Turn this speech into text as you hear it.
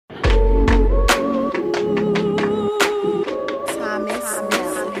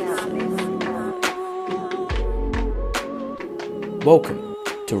Welcome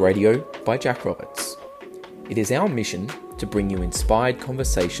to Radio by Jack Roberts. It is our mission to bring you inspired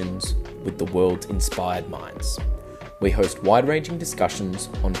conversations with the world's inspired minds. We host wide-ranging discussions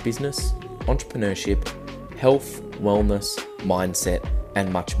on business, entrepreneurship, health, wellness, mindset,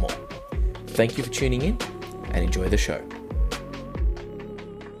 and much more. Thank you for tuning in and enjoy the show.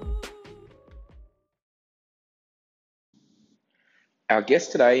 Our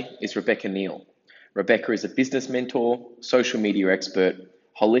guest today is Rebecca Neal. Rebecca is a business mentor, social media expert,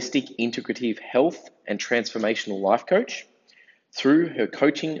 holistic integrative health and transformational life coach. Through her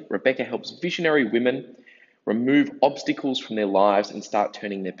coaching, Rebecca helps visionary women remove obstacles from their lives and start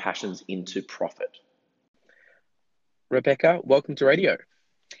turning their passions into profit. Rebecca, welcome to radio.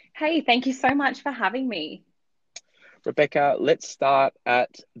 Hey, thank you so much for having me. Rebecca, let's start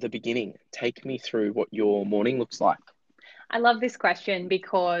at the beginning. Take me through what your morning looks like. I love this question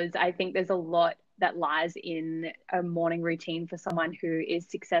because I think there's a lot that lies in a morning routine for someone who is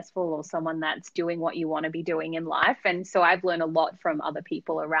successful or someone that's doing what you want to be doing in life. And so I've learned a lot from other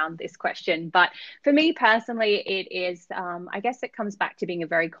people around this question. But for me personally, it is, I guess it comes back to being a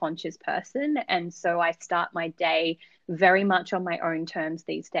very conscious person. And so I start my day very much on my own terms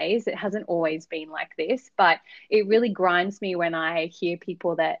these days. It hasn't always been like this, but it really grinds me when I hear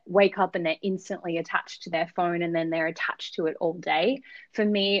people that wake up and they're instantly attached to their phone and then they're attached to it all day. For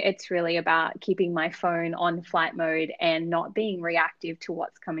me, it's really about keeping my phone on flight mode and not being reactive to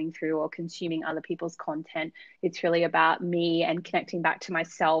what's coming through or consuming other people's content. It's really about me and connecting back to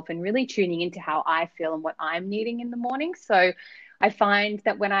myself and really tuning into how I feel and what I'm needing in the morning. So I find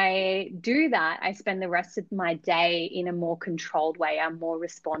that when I do that, I spend the rest of my day in a more controlled way. I'm more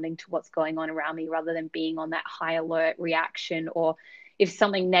responding to what's going on around me rather than being on that high alert reaction, or if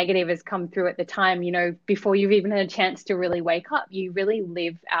something negative has come through at the time, before you've even had a chance to really wake up, you really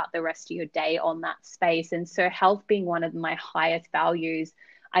live out the rest of your day on that space. And so health being one of my highest values,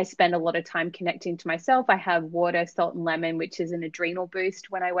 I spend a lot of time connecting to myself. I have water, salt, and lemon, which is an adrenal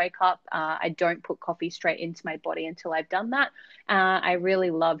boost when I wake up. I don't put coffee straight into my body until I've done that. I really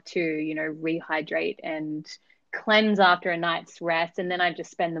love to, rehydrate and cleanse after a night's rest. And then I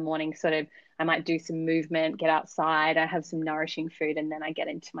just spend the morning I might do some movement, get outside, I have some nourishing food, and then I get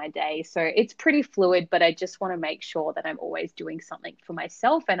into my day. So it's pretty fluid, but I just want to make sure that I'm always doing something for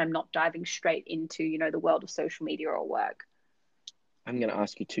myself and I'm not diving straight into, the world of social media or work. I'm going to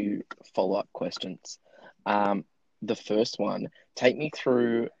ask you two follow-up questions. The first one, take me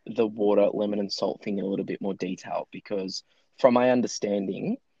through the water, lemon, and salt thing in a little bit more detail, because from my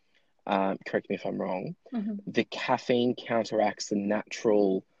understanding, correct me if I'm wrong, the caffeine counteracts the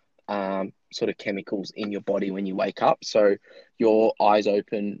natural sort of chemicals in your body when you wake up. So your eyes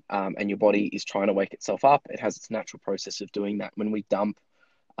open and your body is trying to wake itself up. It has its natural process of doing that. When we dump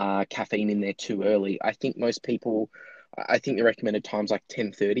caffeine in there too early, I think the recommended time's like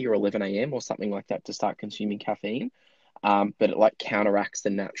 10:30 or 11 a.m. or something like that to start consuming caffeine. But it like counteracts the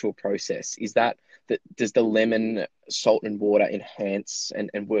natural process. Does the lemon, salt, and water enhance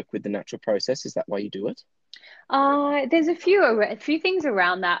and work with the natural process? Is that why you do it? There's a few things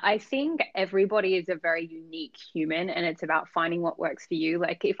around that. I think everybody is a very unique human and it's about finding what works for you.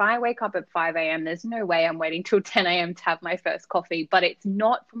 Like if I wake up at 5 a.m., there's no way I'm waiting till 10 a.m. to have my first coffee, but it's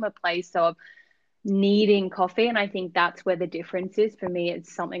not from a place of needing coffee. And I think that's where the difference is. For me,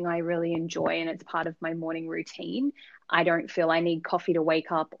 it's something I really enjoy and it's part of my morning routine. I don't feel I need coffee to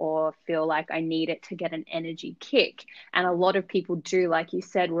wake up or feel like I need it to get an energy kick. And a lot of people do, like you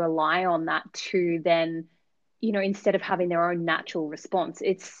said, rely on that to then, instead of having their own natural response.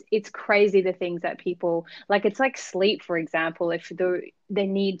 It's crazy the things that people like. It's like sleep, for example. If they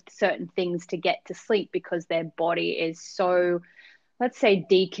need certain things to get to sleep because their body is so, let's say,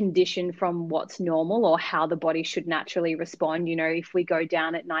 deconditioned from what's normal or how the body should naturally respond. If we go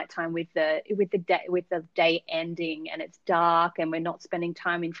down at nighttime with the day ending and it's dark and we're not spending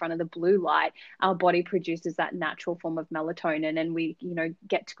time in front of the blue light, our body produces that natural form of melatonin and we,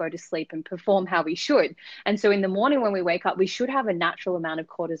 get to go to sleep and perform how we should. And so in the morning when we wake up, we should have a natural amount of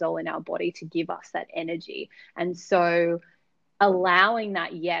cortisol in our body to give us that energy. And so allowing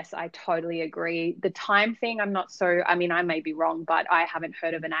that, yes, I totally agree. The time thing, I may be wrong, but I haven't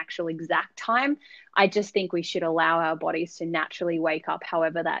heard of an actual exact time. I just think we should allow our bodies to naturally wake up,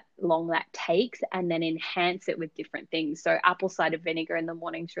 however that long that takes, and then enhance it with different things. So apple cider vinegar in the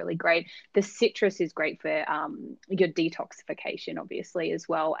morning is really great. The citrus is great for your detoxification, obviously, as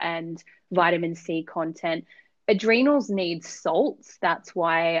well, and vitamin C content. adrenals need salts. That's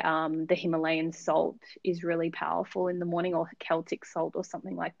why the Himalayan salt is really powerful in the morning, or Celtic salt or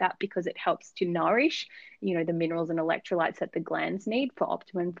something like that, because it helps to nourish, the minerals and electrolytes that the glands need for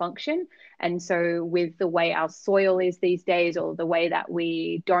optimum function. And so with the way our soil is these days, or the way that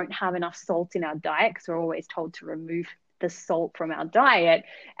we don't have enough salt in our diet, because we're always told to remove the salt from our diet,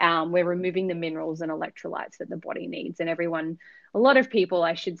 we're removing the minerals and electrolytes that the body needs. And a lot of people,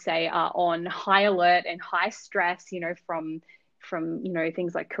 I should say, are on high alert and high stress, from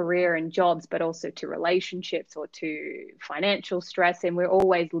things like career and jobs, but also to relationships or to financial stress. And we're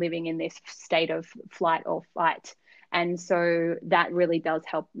always living in this state of flight or fight. And so that really does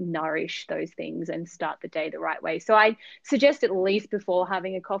help nourish those things and start the day the right way. So I suggest at least before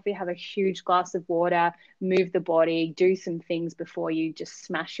having a coffee, have a huge glass of water, move the body, do some things before you just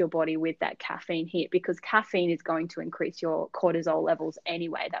smash your body with that caffeine hit, because caffeine is going to increase your cortisol levels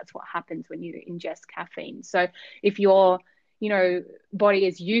anyway. That's what happens when you ingest caffeine. So if your body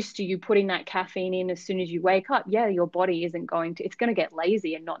is used to you putting that caffeine in as soon as you wake up, yeah, your body it's going to get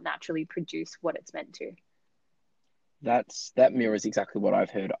lazy and not naturally produce what it's meant to. That mirrors exactly what I've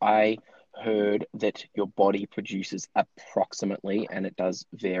heard. I heard that your body produces approximately, and it does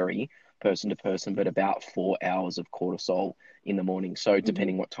vary person to person, but about 4 hours of cortisol in the morning. So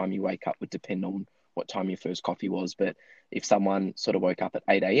depending what time you wake up would depend on what time your first coffee was. But if someone sort of woke up at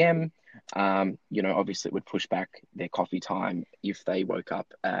 8 a.m., obviously it would push back their coffee time. If they woke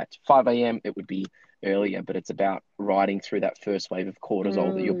up at 5 a.m., it would be earlier, but it's about riding through that first wave of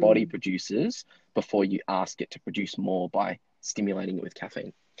cortisol that your body produces before you ask it to produce more by stimulating it with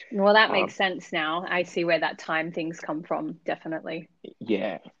caffeine. Well, that makes sense now. I see where that time things come from, definitely.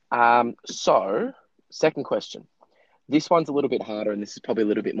 Yeah. So, second question. This one's a little bit harder, and this is probably a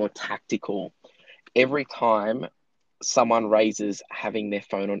little bit more tactical. Every time someone raises having their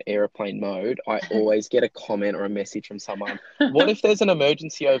phone on airplane mode, I always get a comment or a message from someone. What if there's an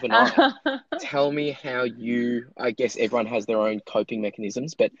emergency overnight? Tell me how I guess everyone has their own coping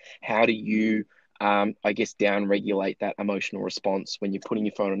mechanisms, but how do you, I guess, down regulate that emotional response when you're putting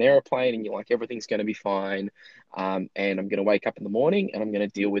your phone on airplane and you're like, everything's going to be fine. And I'm going to wake up in the morning and I'm going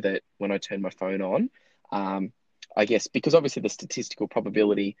to deal with it when I turn my phone on. I guess, because obviously the statistical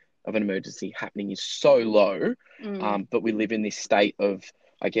probability of an emergency happening is so low, but we live in this state of,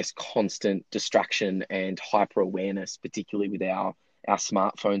 I guess, constant distraction and hyper awareness, particularly with our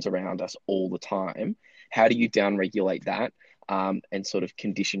smartphones around us all the time. How do you down regulate that, and sort of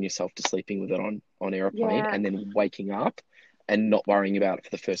condition yourself to sleeping with it on airplane, and then waking up and not worrying about it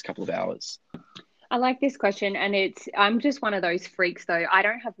for the first couple of hours? I like this question, and I'm just one of those freaks though. I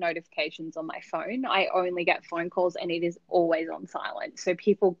don't have notifications on my phone. I only get phone calls, and it is always on silent. So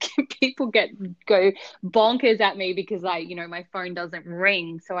people go bonkers at me because my phone doesn't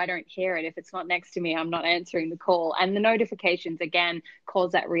ring, so I don't hear it. If it's not next to me, I'm not answering the call. And the notifications again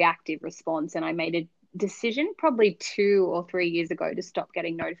cause that reactive response. And I made a decision probably 2 or 3 years ago to stop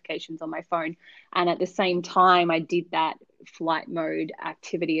getting notifications on my phone. And at the same time, I did that flight mode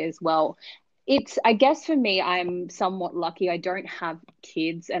activity as well. I guess for me, I'm somewhat lucky. I don't have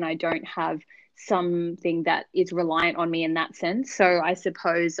kids and I don't have something that is reliant on me in that sense. So I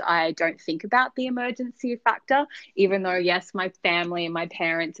suppose I don't think about the emergency factor, even though, yes, my family and my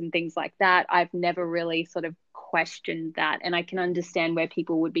parents and things like that, I've never really sort of questioned that. And I can understand where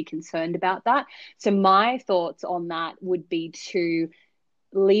people would be concerned about that. So my thoughts on that would be to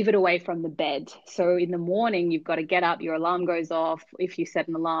leave it away from the bed. So in the morning, you've got to get up, your alarm goes off. If you set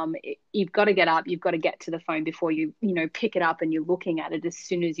an alarm, you've got to get up, you've got to get to the phone before you pick it up and you're looking at it as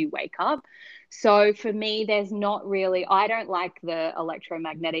soon as you wake up. So for me, I don't like the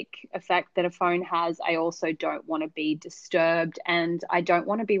electromagnetic effect that a phone has. I also don't want to be disturbed, and I don't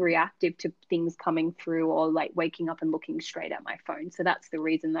want to be reactive to things coming through or like waking up and looking straight at my phone. So that's the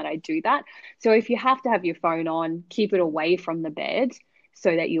reason that I do that. So if you have to have your phone on, keep it away from the bed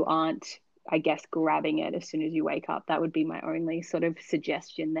so that you aren't, I guess, grabbing it as soon as you wake up. That would be my only sort of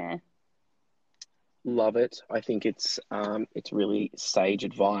suggestion there. Love it. I think it's really sage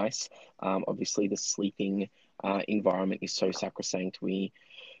advice. Obviously, the sleeping environment is so sacrosanct. We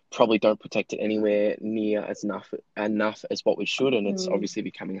probably don't protect it anywhere near as enough as what we should, and it's obviously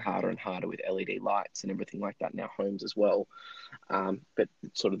becoming harder and harder with LED lights and everything like that in our homes as well. But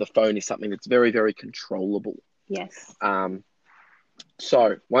sort of the phone is something that's very, very controllable. Yes.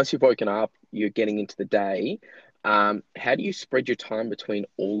 So once you've woken up, you're getting into the day. How do you spread your time between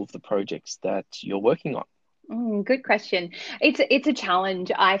all of the projects that you're working on? Good question. It's a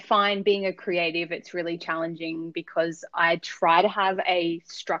challenge. I find being a creative, it's really challenging because I try to have a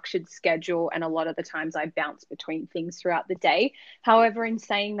structured schedule, and a lot of the times I bounce between things throughout the day. However, in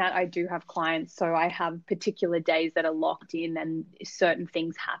saying that, I do have clients, so I have particular days that are locked in and certain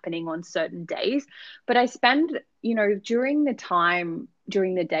things happening on certain days. But I spend, during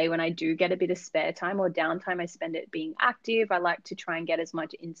the day when I do get a bit of spare time or downtime, I spend it being active. I like to try and get as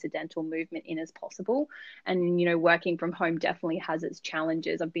much incidental movement in as possible. And working from home definitely has its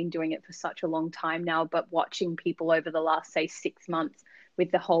challenges. I've been doing it for such a long time now, but watching people over the last, say, 6 months with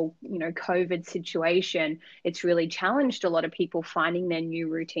the whole COVID situation, it's really challenged a lot of people finding their new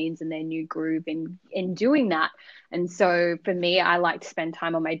routines and their new groove in doing that. And so for me, I like to spend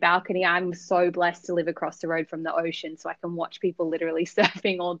time on my balcony. I'm so blessed to live across the road from the ocean, so I can watch people literally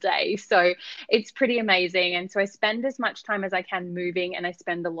surfing all day. So it's pretty amazing. And so I spend as much time as I can moving, and I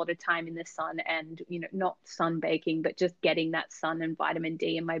spend a lot of time in the sun and, not sunbaking, but just getting that sun and vitamin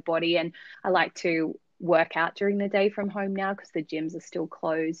D in my body. And I like to work out during the day from home now because the gyms are still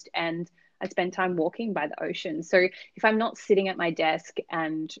closed. And I spend time walking by the ocean. So if I'm not sitting at my desk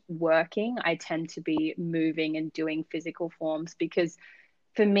and working, I tend to be moving and doing physical forms because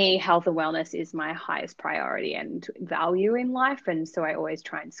for me, health and wellness is my highest priority and value in life. And so I always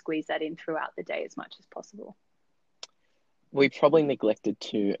try and squeeze that in throughout the day as much as possible. We probably neglected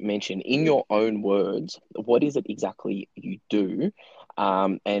to mention, in your own words, what is it exactly you do,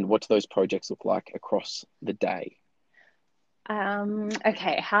 and what do those projects look like across the day?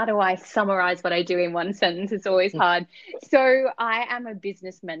 Okay, how do I summarize what I do in one sentence? It's always hard. So, I am a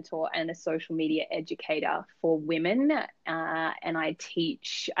business mentor and a social media educator for women. And I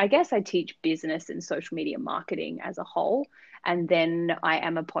guess I teach business and social media marketing as a whole. And then I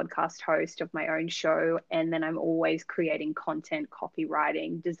am a podcast host of my own show. And then I'm always creating content,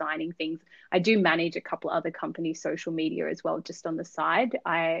 copywriting, designing things. I do manage a couple other companies' social media as well, just on the side.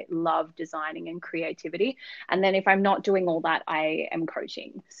 I love designing and creativity. And then if I'm not doing all that, I am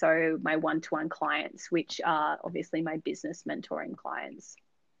coaching. So my one-to-one clients, which are obviously my business mentoring clients.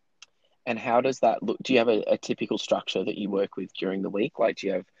 And how does that look? Do you have a typical structure that you work with during the week? Like, do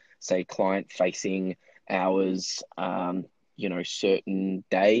you have, say, client facing hours, certain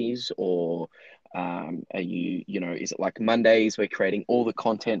days, or are you, is it like Mondays we're creating all the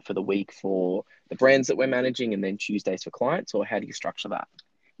content for the week for the brands that we're managing, and then Tuesdays for clients, or how do you structure that?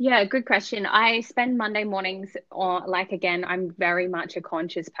 Yeah, good question. I spend Monday mornings on, like, again, I'm very much a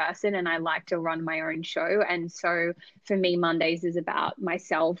conscious person and I like to run my own show. And so for me, Mondays is about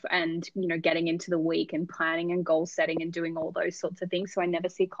myself and, getting into the week and planning and goal setting and doing all those sorts of things. So I never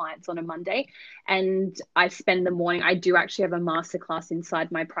see clients on a Monday. And I spend the morning, I do actually have a masterclass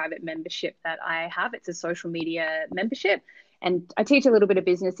inside my private membership that I have. It's a social media membership. And I teach a little bit of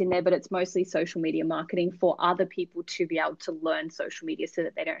business in there, but it's mostly social media marketing for other people to be able to learn social media so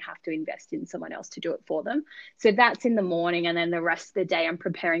that they don't have to invest in someone else to do it for them. So that's in the morning. And then the rest of the day, I'm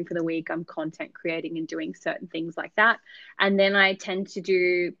preparing for the week. I'm content creating and doing certain things like that. And then I tend to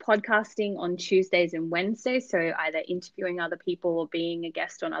do podcasting on Tuesdays and Wednesdays. So either interviewing other people or being a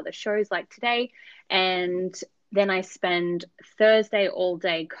guest on other shows like today. And then I spend Thursday all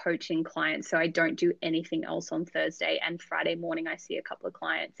day coaching clients. So I don't do anything else on Thursday. And Friday morning, I see a couple of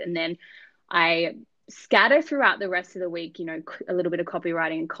clients. And then I scatter throughout the rest of the week, a little bit of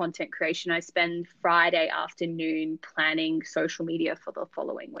copywriting and content creation. I spend Friday afternoon planning social media for the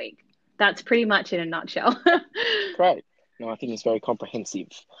following week. That's pretty much in a nutshell. Great. No, I think it's very comprehensive.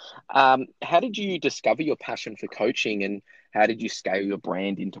 How did you discover your passion for coaching, and how did you scale your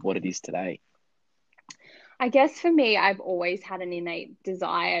brand into what it is today? I guess for me, I've always had an innate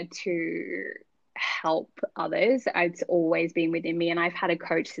desire to help others. It's always been within me, and I've had a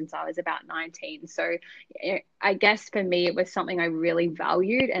coach since I was about 19. So I guess for me, it was something I really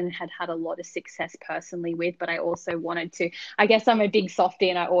valued and had had a lot of success personally with. But I also wanted to, I guess I'm a big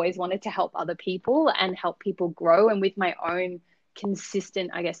softie, and I always wanted to help other people and help people grow. And with my own consistent,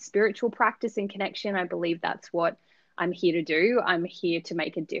 I guess, spiritual practice and connection, I believe that's what I'm here to do. I'm here to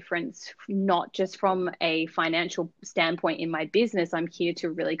make a difference, not just from a financial standpoint in my business. I'm here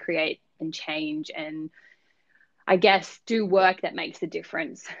to really create and change and, I guess, do work that makes a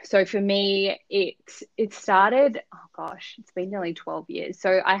difference. So for me, it started, oh gosh, it's been nearly 12 years.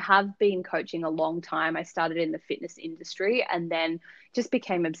 So I have been coaching a long time. I started in the fitness industry and then just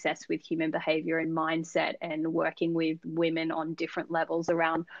became obsessed with human behavior and mindset and working with women on different levels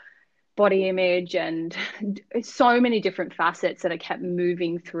around body image and so many different facets that I kept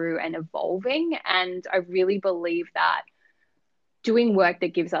moving through and evolving. And I really believe that doing work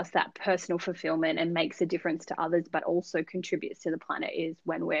that gives us that personal fulfillment and makes a difference to others, but also contributes to the planet, is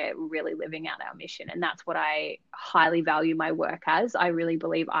when we're really living out our mission. And that's what I highly value my work as. I really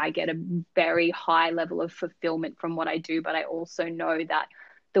believe I get a very high level of fulfillment from what I do, but I also know that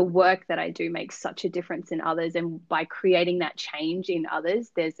the work that I do makes such a difference in others. And by creating that change in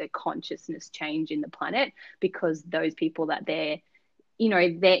others, there's a consciousness change in the planet, because those people that they're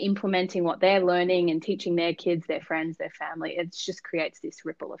implementing what they're learning and teaching their kids, their friends, their family. It just creates this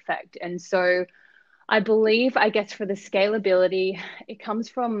ripple effect. And so I believe, I guess, for the scalability, it comes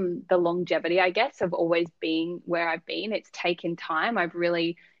from the longevity, I guess, of always being where I've been. It's taken time. I've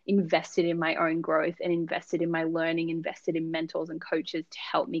really invested in my own growth and invested in my learning, invested in mentors and coaches to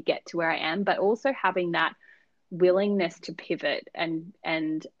help me get to where I am, but also having that willingness to pivot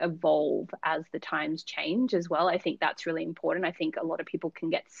and evolve as the times change as well. I think that's really important. I think a lot of people can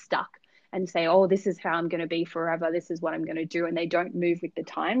get stuck and say, oh, this is how I'm going to be forever, this is what I'm going to do, and they don't move with the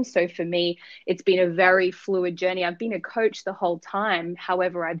times. So for me, it's been a very fluid journey. I've been a coach the whole time.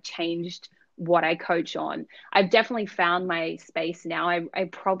 However, I've changed what I coach on. I've definitely found my space now. I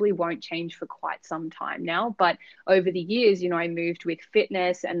probably won't change for quite some time now, but over the years, I moved with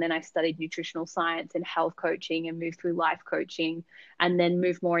fitness, and then I studied nutritional science and health coaching, and moved through life coaching, and then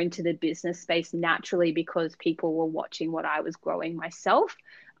moved more into the business space naturally, because people were watching what I was growing myself.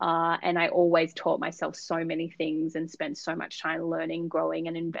 And I always taught myself so many things and spent so much time learning, growing,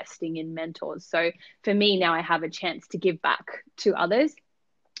 and investing in mentors. So for me now, I have a chance to give back to others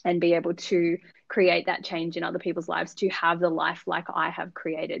and be able to create that change in other people's lives, to have the life like I have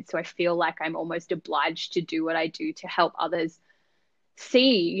created. So I feel like I'm almost obliged to do what I do to help others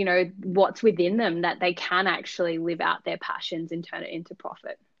see, what's within them, that they can actually live out their passions and turn it into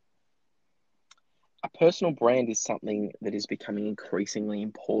profit. A personal brand is something that is becoming increasingly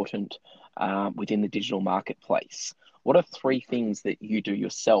important within the digital marketplace. What are three things that you do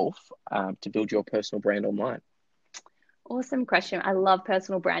yourself to build your personal brand online? Awesome question. I love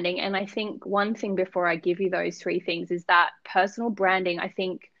personal branding. And I think one thing before I give you those three things is that personal branding, I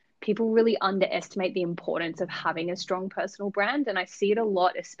think people really underestimate the importance of having a strong personal brand. And I see it a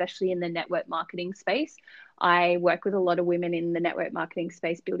lot, especially in the network marketing space. I work with a lot of women in the network marketing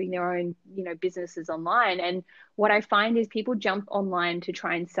space building their own, businesses online. And what I find is people jump online to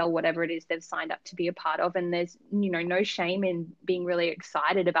try and sell whatever it is they've signed up to be a part of. And there's, no shame in being really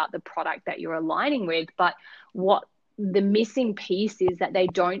excited about the product that you're aligning with. But what the missing piece is that they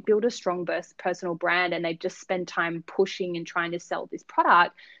don't build a strong personal brand, and they just spend time pushing and trying to sell this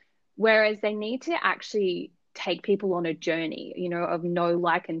product. Whereas they need to actually take people on a journey, of know,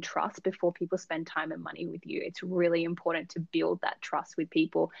 like, and trust before people spend time and money with you. It's really important to build that trust with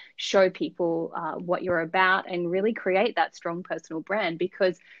people, show people what you're about, and really create that strong personal brand.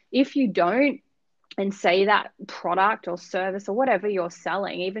 Because if you don't, and say that product or service or whatever you're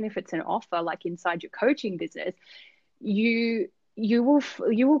selling, even if it's an offer like inside your coaching business, you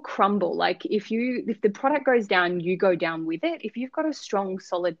will crumble. Like if the product goes down, you go down with it. If you've got a strong,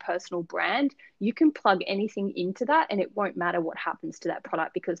 solid personal brand, you can plug anything into that and it won't matter what happens to that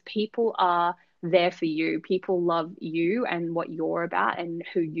product, because people are there for you. People love you and what you're about and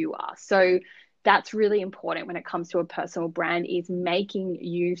who you are. So that's really important when it comes to a personal brand, is making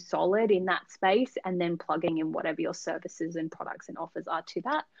you solid in that space and then plugging in whatever your services and products and offers are to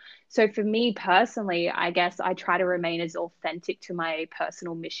that. So for me personally, I guess I try to remain as authentic to my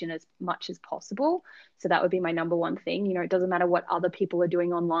personal mission as much as possible. So that would be my number one thing. It doesn't matter what other people are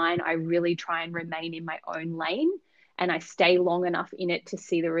doing online. I really try and remain in my own lane, and I stay long enough in it to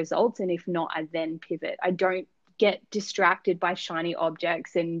see the results. And if not, I then pivot. I don't get distracted by shiny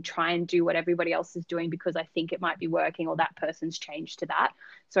objects and try and do what everybody else is doing because I think it might be working or that person's changed to that.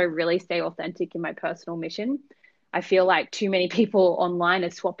 So I really stay authentic in my personal mission. I feel like too many people online are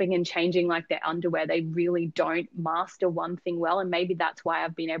swapping and changing like their underwear. They really don't master one thing well. And maybe that's why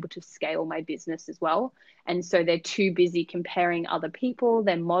I've been able to scale my business as well. And so they're too busy comparing other people.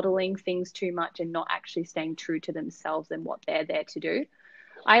 They're modeling things too much and not actually staying true to themselves and what they're there to do.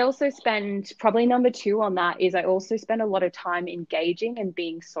 I also spend, probably number two on that is, I also spend a lot of time engaging and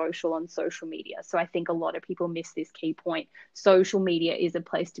being social on social media. So I think a lot of people miss this key point. Social media is a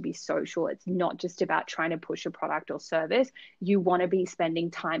place to be social. It's not just about trying to push a product or service. You want to be spending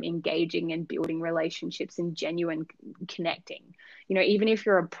time engaging and building relationships and genuine connecting. Even if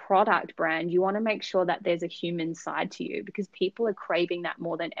you're a product brand, you want to make sure that there's a human side to you, because people are craving that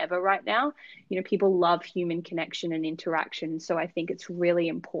more than ever right now. People love human connection and interaction. So I think it's really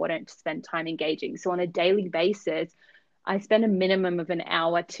important to spend time engaging. So on a daily basis, I spend a minimum of an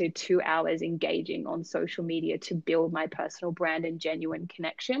hour to 2 hours engaging on social media to build my personal brand and genuine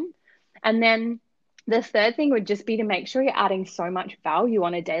connection. And then The third thing would just be to make sure you're adding so much value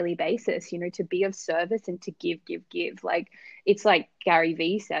on a daily basis, to be of service and to give, give, give. Like it's like Gary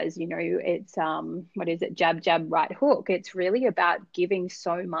Vee says, it's what is it, jab, jab, right hook. It's really about giving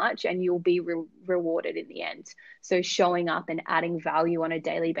so much and you'll be rewarded in the end. So showing up and adding value on a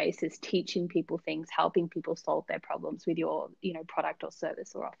daily basis, teaching people things, helping people solve their problems with your, product or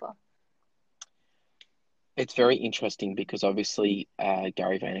service or offer. It's very interesting because obviously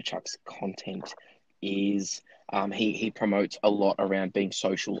Gary Vaynerchuk's content is he promotes a lot around being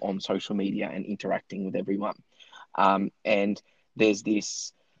social on social media and interacting with everyone. And there's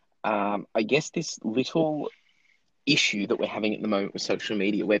this, I guess, this little issue that we're having at the moment with social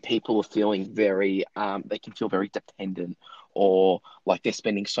media where people are feeling very, they can feel very dependent or like they're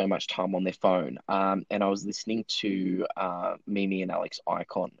spending so much time on their phone. And I was listening to Mimi and Alex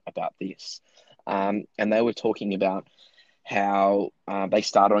Icon about this. And they were talking about how they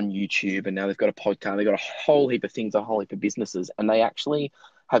started on YouTube and now they've got a podcast, they've got a whole heap of things, a whole heap of businesses, and they actually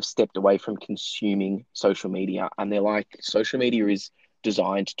have stepped away from consuming social media. And they're like, social media is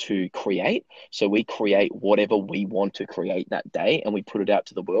designed to create. So we create whatever we want to create that day and we put it out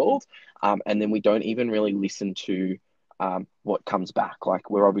to the world. And then we don't even really listen to what comes back. Like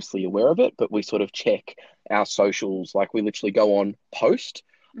we're obviously aware of it, but we sort of check our socials. Like we literally go on post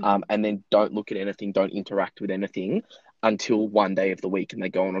and then don't look at anything, don't interact with anything until one day of the week. And they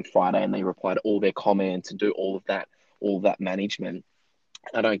go on Friday and they reply to all their comments and do all of that management.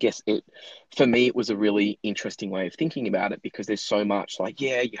 And I guess for me, it was a really interesting way of thinking about it because there's so much like,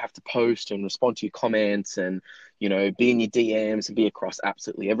 yeah, you have to post and respond to your comments and, be in your DMs and be across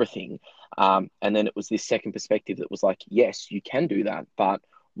absolutely everything. And then it was this second perspective that was like, yes, you can do that, but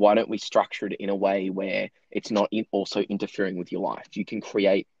why don't we structure it in a way where it's not also interfering with your life? You can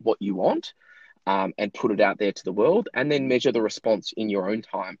create what you want and put it out there to the world and then measure the response in your own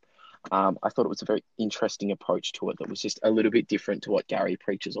time. I thought it was a very interesting approach to it that was just a little bit different to what Gary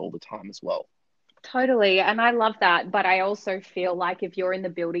preaches all the time as well. Totally. And I love that. But I also feel like if you're in the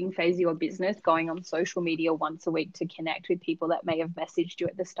building phase of your business, going on social media once a week to connect with people that may have messaged you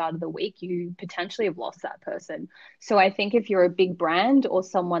at the start of the week, you potentially have lost that person. So I think if you're a big brand or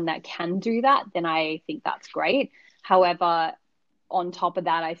someone that can do that, then I think that's great. However, on top of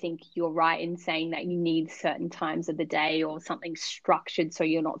that, I think you're right in saying that you need certain times of the day or something structured so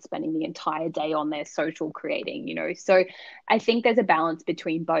you're not spending the entire day on their social creating. So I think there's a balance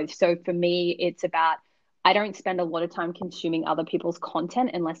between both. So for me, it's about I don't spend a lot of time consuming other people's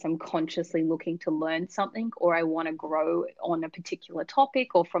content unless I'm consciously looking to learn something or I want to grow on a particular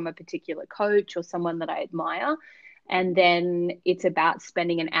topic or from a particular coach or someone that I admire. And then it's about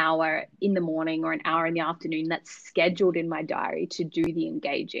spending an hour in the morning or an hour in the afternoon that's scheduled in my diary to do the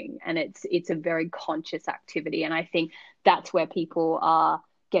engaging. And it's a very conscious activity. And I think that's where people are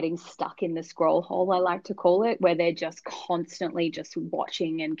getting stuck in the scroll hole, I like to call it, where they're just constantly just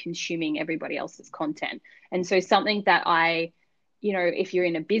watching and consuming everybody else's content. And so something that if you're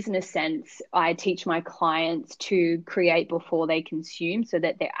in a business sense, I teach my clients to create before they consume so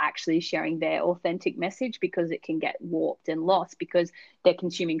that they're actually sharing their authentic message because it can get warped and lost because they're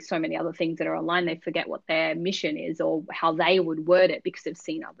consuming so many other things that are online. They forget what their mission is or how they would word it because they've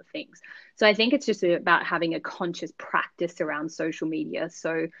seen other things. So I think it's just about having a conscious practice around social media.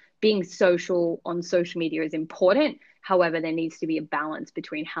 So being social on social media is important. However, there needs to be a balance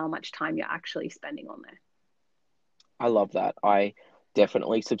between how much time you're actually spending on there. I love that. I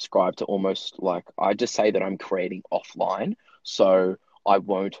definitely subscribe to almost like I just say that I'm creating offline. So I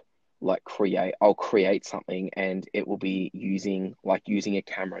won't I'll create something and it will be using a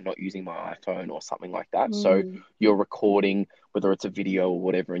camera, not using my iPhone or something like that. So Mm. you're recording, whether it's a video or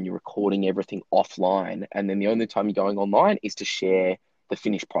whatever, and you're recording everything offline. And then the only time you're going online is to share the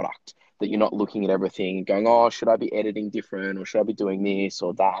finished product. That you're not looking at everything and going, oh, should I be editing different or should I be doing this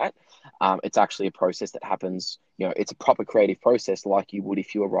or that? It's actually a process that happens. It's a proper creative process, like you would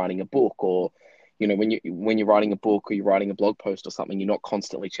if you were writing a book, or when you're writing a book or you're writing a blog post or something, you're not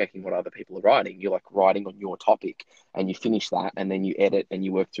constantly checking what other people are writing. You're like writing on your topic, and you finish that, and then you edit and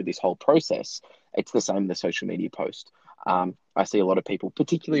you work through this whole process. It's the same in the social media post. I see a lot of people,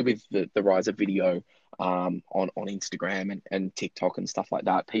 particularly with the rise of video on Instagram and TikTok and stuff like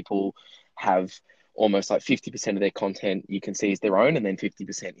that. People have almost like 50% of their content you can see is their own, and then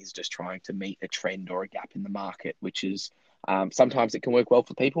 50% is just trying to meet a trend or a gap in the market, which is sometimes it can work well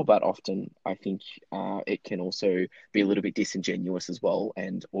for people, but often I think it can also be a little bit disingenuous as well.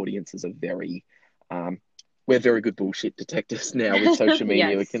 And audiences are we're very good bullshit detectors now with social media.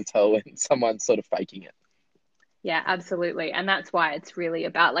 We Yes. can tell when someone's sort of faking it. Yeah, absolutely. And that's why it's really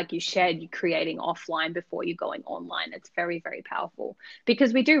about, like you shared, you creating offline before you're going online. It's very, very powerful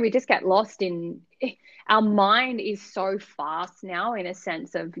because we just get lost in our mind is so fast now in a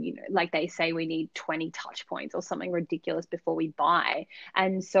sense of, like they say, we need 20 touch points or something ridiculous before we buy.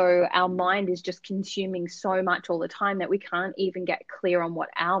 And so our mind is just consuming so much all the time that we can't even get clear on what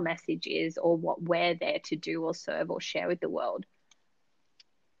our message is or what we're there to do or serve or share with the world.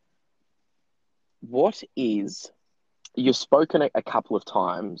 What is You've spoken a couple of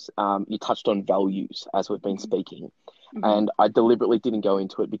times. You touched on values as we've been speaking, Mm-hmm. and I deliberately didn't go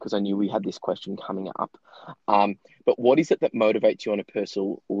into it because I knew we had this question coming up. But what is it that motivates you on a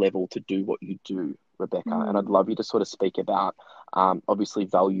personal level to do what you do, Rebecca? And I'd love you to sort of speak about obviously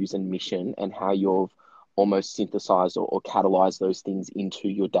values and mission and how you've almost synthesized or catalyzed those things into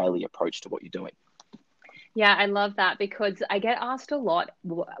your daily approach to what you're doing. Yeah, I love that because I get asked a lot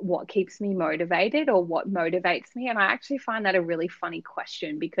what keeps me motivated or what motivates me. And I actually find that a really funny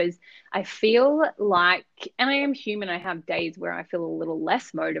question because I feel like, and I am human, I have days where I feel a little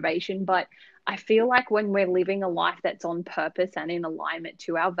less motivation, but I feel like when we're living a life that's on purpose and in alignment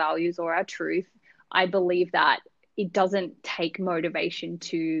to our values or our truth, I believe that it doesn't take motivation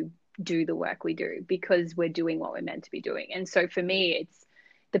to do the work we do because we're doing what we're meant to be doing. And so for me, it's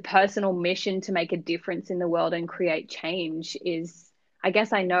the personal mission to make a difference in the world and create change is, I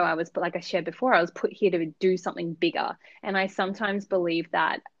guess I know I was, like I shared before, I was put here to do something bigger. And I sometimes believe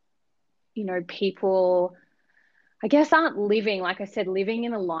that, people, I guess, aren't living, like I said, living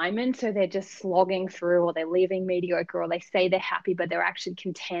in alignment. So they're just slogging through or they're living mediocre or they say they're happy, but they're actually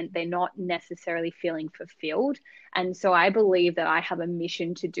content. They're not necessarily feeling fulfilled. And so I believe that I have a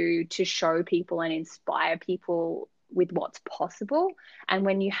mission to do to show people and inspire people with what's possible. And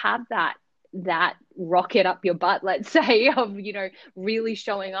when you have that rocket up your butt, let's say, of, really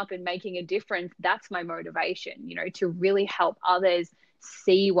showing up and making a difference, that's my motivation, to really help others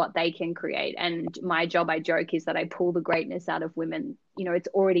see what they can create. And my job, I joke, is that I pull the greatness out of women. It's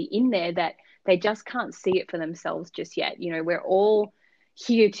already in there that they just can't see it for themselves just yet. We're all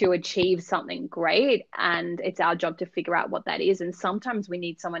here to achieve something great, and it's our job to figure out what that is. And sometimes we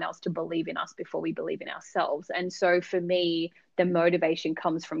need someone else to believe in us before we believe in ourselves. And so for me, the motivation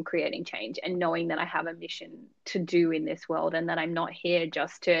comes from creating change and knowing that I have a mission to do in this world and that I'm not here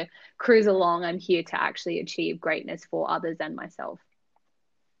just to cruise along. I'm here to actually achieve greatness for others and myself.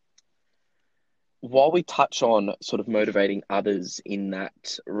 While we touch on sort of motivating others in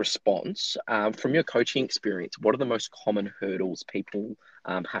that response, from your coaching experience, what are the most common hurdles people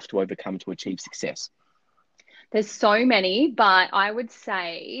have to overcome to achieve success? There's so many, but I would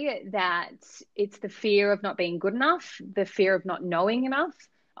say that it's the fear of not being good enough, the fear of not knowing enough,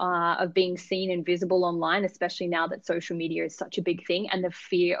 of being seen and visible online, especially now that social media is such a big thing, and the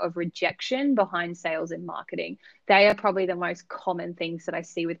fear of rejection behind sales and marketing. They are probably the most common things that I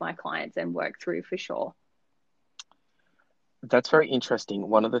see with my clients and work through for sure. That's very interesting.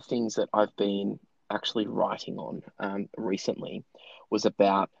 One of the things that I've been actually writing on recently was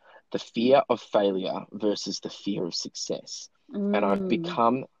about the fear of failure versus the fear of success. And I've Mm,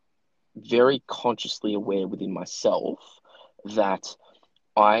 become very consciously aware within myself that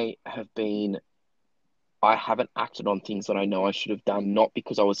I have been I haven't acted on things that I know I should have done, not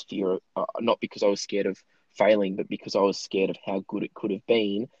because I was scared of failing, but because I was scared of how good it could have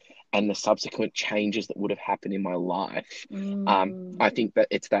been and the subsequent changes that would have happened in my life. mm. I think that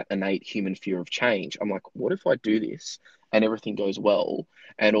it's that innate human fear of change. I'm like, what if I do this and everything goes well,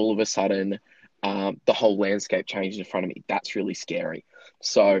 and all of a sudden, the whole landscape changes in front of me? That's really scary.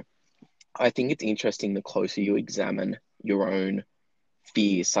 So I think it's interesting the closer you examine your own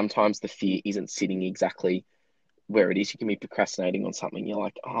fears. Sometimes the fear isn't sitting exactly where it is. You can be procrastinating on something. You're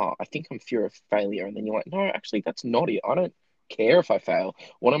like, oh, I think I'm fear of failure. And then you're like, no, actually, that's not it. I don't care if I fail.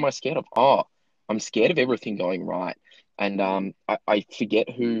 What am I scared of? Oh, I'm scared of everything going right. And I forget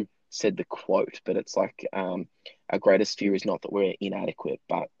who said the quote, but it's like, our greatest fear is not that we're inadequate,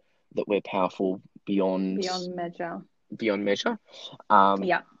 but that we're powerful Beyond measure. beyond measure. Um,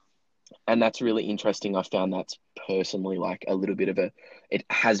 Yeah. and that's really interesting. I found that's personally like a little bit of it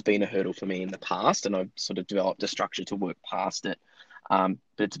has been a hurdle for me in the past, and I've sort of developed a structure to work past it. But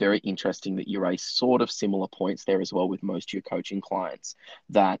it's very interesting that you raise sort of similar points there as well with most of your coaching clients,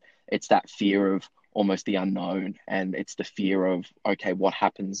 that it's that fear of almost the unknown, and it's the fear of, okay, what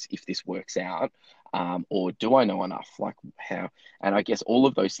happens if this works out? Or do I know enough? Like how, and I guess all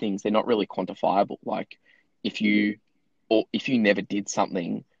of those things, they're not really quantifiable. Like if you, or if you never did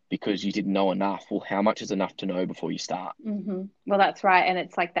something because you didn't know enough. Well, how much is enough to know before you start? Well, that's right. And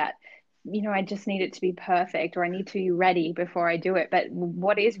it's like that I just need it to be perfect, or I need to be ready before I do it. But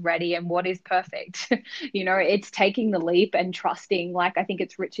what is ready and what is perfect? It's taking the leap and trusting. Like, I think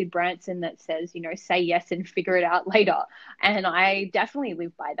it's Richard Branson that says, say yes and figure it out later. And I definitely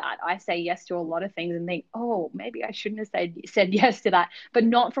live by that. I say yes to a lot of things and think, oh, maybe I shouldn't have said yes to that, but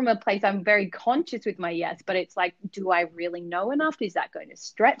not from a place I'm very conscious with my yes. But it's like, do I really know enough? Is that going to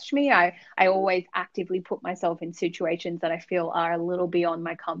stretch me? I always actively put myself in situations that I feel are a little beyond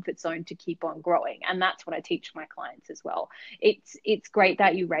my comfort zone to keep on growing. And that's what I teach my clients as well. It's great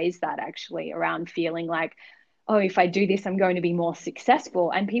that you raised that, actually, around feeling like, oh, if I do this, I'm going to be more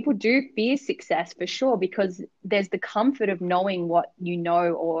successful. And people do fear success for sure, because there's the comfort of knowing what you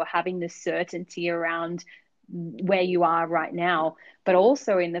know, or having the certainty around where you are right now, but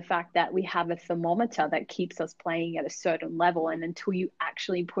also in the fact that we have a thermometer that keeps us playing at a certain level. And until you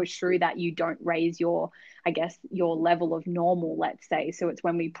actually push through that, you don't raise your, I guess, your level of normal, let's say. So it's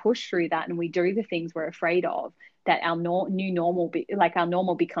when we push through that and we do the things we're afraid of, that our new normal, like our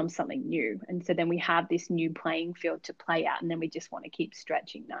normal becomes something new. And so then we have this new playing field to play at, and then we just want to keep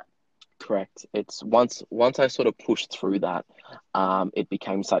stretching that. Correct. It's once I sort of pushed through that, it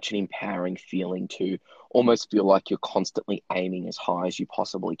became such an empowering feeling to almost feel like you're constantly aiming as high as you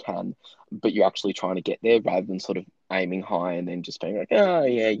possibly can, but you're actually trying to get there rather than sort of aiming high and then just being like, oh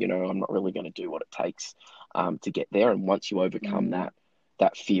yeah, I'm not really going to do what it takes to get there. And once you overcome Mm.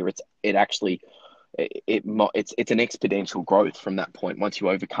 that fear, it actually it's an exponential growth from that point. Once you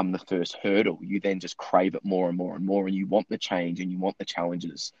overcome the first hurdle, you then just crave it more and more and more, and you want the change and you want the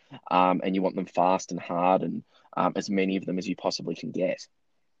challenges, and you want them fast and hard, and as many of them as you possibly can get.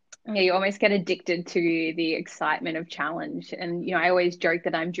 Yeah, you almost get addicted to the excitement of challenge. And, I always joke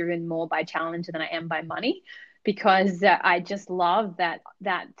that I'm driven more by challenge than I am by money, because I just love that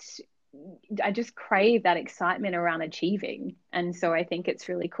I just crave that excitement around achieving. And so I think it's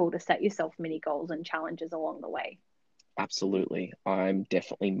really cool to set yourself mini goals and challenges along the way. Absolutely. I'm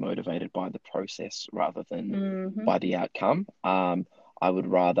definitely motivated by the process rather than Hmm. by the outcome. I would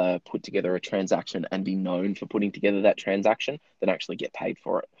rather put together a transaction and be known for putting together that transaction than actually get paid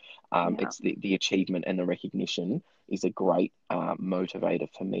for it. Yeah. It's the achievement and the recognition is a great motivator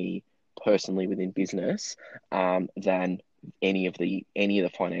for me personally within business, than any of the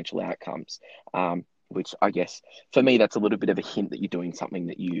financial outcomes. Which I guess for me, that's a little bit of a hint that you're doing something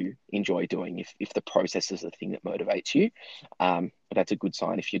that you enjoy doing. If the process is the thing that motivates you, but that's a good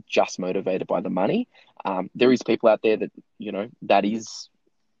sign. If you're just motivated by the money, there is people out there that that is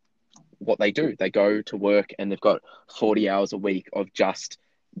what they do. They go to work and they've got 40 hours a week of just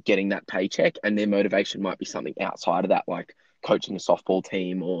getting that paycheck, and their motivation might be something outside of that, like coaching a softball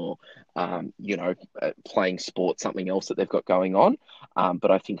team or playing sports, something else that they've got going on. But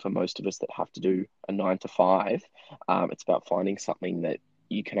I think for most of us that have to do a 9 to 5, it's about finding something that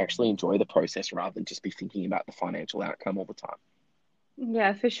you can actually enjoy the process rather than just be thinking about the financial outcome all the time.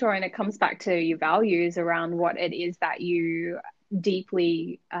 Yeah, for sure. And it comes back to your values around what it is that you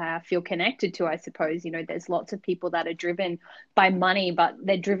deeply feel connected to, I suppose. There's lots of people that are driven by money, but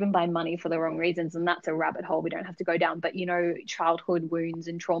they're driven by money for the wrong reasons. And that's a rabbit hole we don't have to go down. But, childhood wounds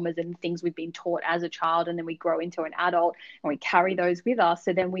and traumas and things we've been taught as a child, and then we grow into an adult and we carry those with us.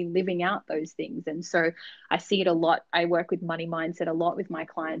 So then we're living out those things. And so I see it a lot. I work with money mindset a lot with my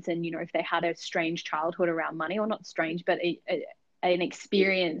clients. And, if they had a strange childhood around money, or not strange, but an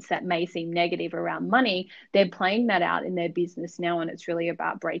experience that may seem negative around money, they're playing that out in their business now. And it's really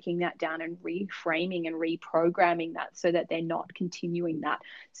about breaking that down and reframing and reprogramming that so that they're not continuing that.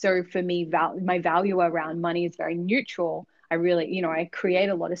 So for me, my value around money is very neutral. I really, I create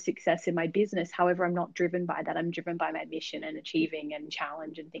a lot of success in my business. However, I'm not driven by that. I'm driven by my mission and achieving and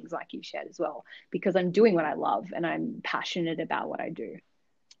challenge and things like you shared as well, because I'm doing what I love and I'm passionate about what I do.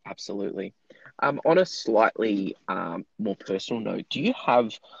 Absolutely. On a slightly more personal note, do you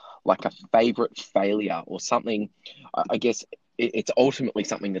have like a favorite failure or something? I guess it's ultimately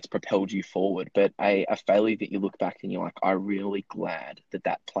something that's propelled you forward, but a failure that you look back and you're like, I'm really glad that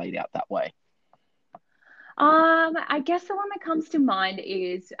that played out that way. I guess the one that comes to mind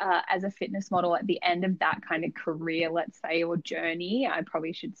is as a fitness model at the end of that kind of career, let's say, or journey, I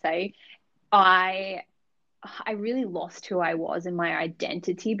probably should say, I I really lost who I was and my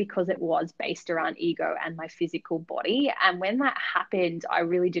identity, because it was based around ego and my physical body. And when that happened, I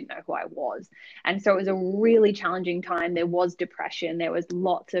really didn't know who I was. And so it was a really challenging time. There was depression, there was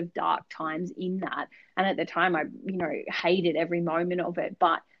lots of dark times in that. And at the time, I, hated every moment of it.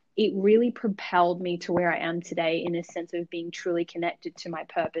 But it really propelled me to where I am today, in a sense of being truly connected to my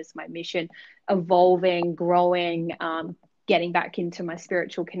purpose, my mission, evolving, growing, getting back into my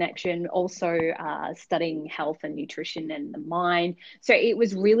spiritual connection, also studying health and nutrition and the mind. So it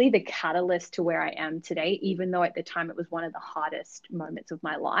was really the catalyst to where I am today, even though at the time it was one of the hardest moments of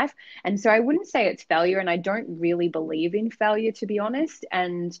my life. And so I wouldn't say it's failure, and I don't really believe in failure, to be honest.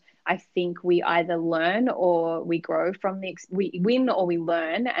 And I think we either learn or we grow from we win or we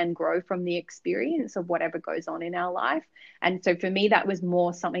learn and grow from the experience of whatever goes on in our life. And so for me, that was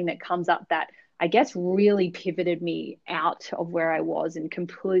more something that comes up that I guess really pivoted me out of where I was and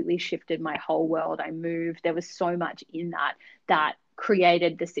completely shifted my whole world. I moved. There was so much in that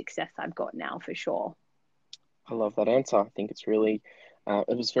created the success I've got now, for sure. I love that answer. I think it's really,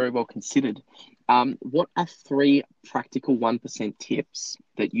 it was very well considered. What are three practical 1% tips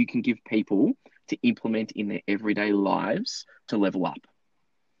that you can give people to implement in their everyday lives to level up?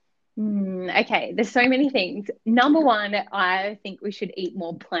 Okay, there's so many things. Number one, I think we should eat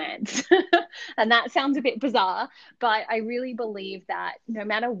more plants. And that sounds a bit bizarre, but I really believe that no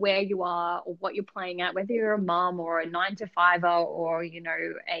matter where you are or what you're playing at, whether you're a mom or a 9 to 5 or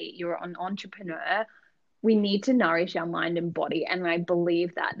you're an entrepreneur, we need to nourish our mind and body. And I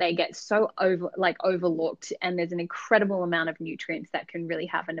believe that they get so overlooked, and there's an incredible amount of nutrients that can really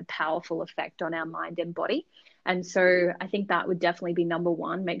have a powerful effect on our mind and body. And so I think that would definitely be number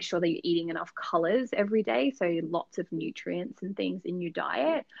one. Make sure that you're eating enough colors every day, so lots of nutrients and things in your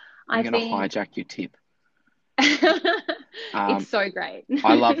diet. I'm I going to think hijack your tip. it's so great.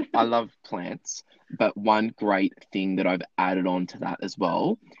 I love plants, but one great thing that I've added on to that as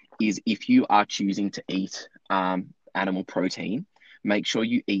well is if you are choosing to eat animal protein, make sure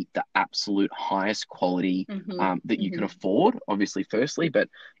you eat the absolute highest quality that you can afford, obviously, firstly. But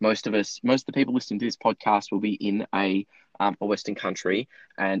most of the people listening to this podcast will be in a Western country,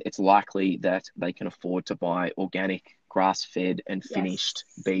 and it's likely that they can afford to buy organic, grass-fed and finished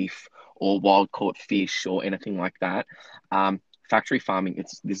beef or wild-caught fish or anything like that. Factory farming,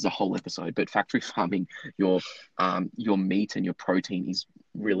 this is a whole episode, but factory farming, your meat and your protein is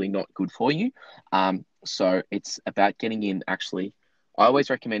really not good for you. So it's about getting in. Actually, I always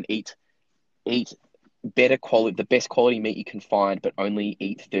recommend eat better quality, the best quality meat you can find, but only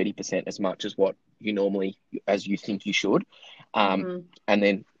eat 30% as much as what you normally as you think you should, and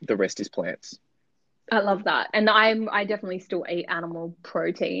then the rest is plants. I love that. And I definitely still eat animal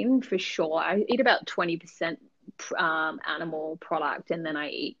protein for sure. I eat about 20% animal product, and then I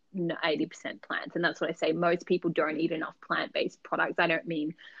eat 80% plants. And that's what I say. Most people don't eat enough plant-based products. I don't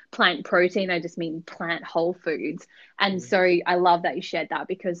mean plant protein. I just mean plant whole foods. And so I love that you shared that,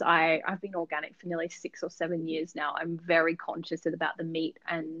 because I've been organic for nearly 6 or 7 years now. I'm very conscious about the meat,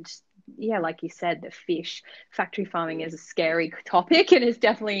 and yeah, like you said, the fish. Factory farming is a scary topic, and it's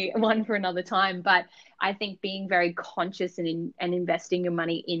definitely one for another time. But I think being very conscious and investing your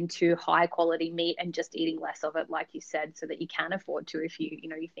money into high quality meat and just eating less of it, like you said, so that you can afford to if you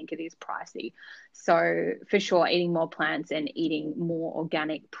think it is pricey. So for sure, eating more plants and eating more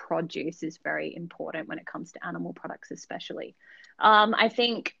organic produce is very important when it comes to animal products, especially. I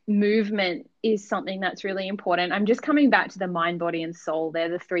think movement is something that's really important. I'm just coming back to the mind, body, and soul. They're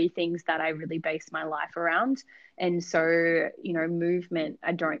the three things that I really base my life around. And so, movement,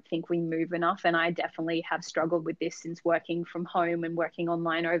 I don't think we move enough. And I definitely have struggled with this since working from home and working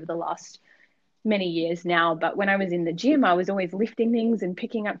online over the last many years now. But when I was in the gym, I was always lifting things and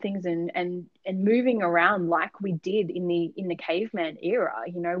picking up things and moving around like we did in the caveman era.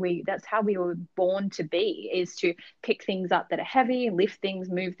 That's how we were born to be, is to pick things up that are heavy, lift things,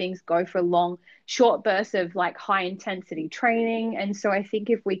 move things, go for long short bursts of like high intensity training. And so I think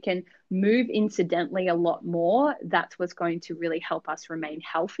if we can move incidentally a lot more, that's what's going to really help us remain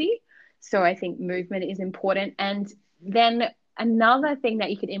healthy. So I think movement is important. And then another thing that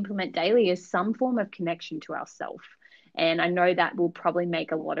you could implement daily is some form of connection to ourself. And I know that will probably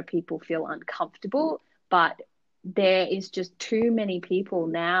make a lot of people feel uncomfortable, but there is just too many people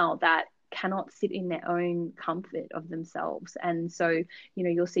now that cannot sit in their own comfort of themselves. And so,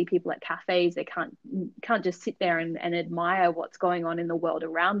 you'll see people at cafes, they can't just sit there and admire what's going on in the world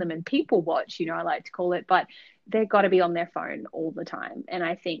around them and people watch, I like to call it, but they've got to be on their phone all the time. And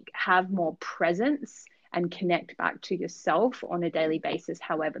I think have more presence and connect back to yourself on a daily basis,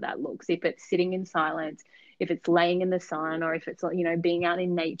 however that looks. If it's sitting in silence, if it's laying in the sun, or if it's, being out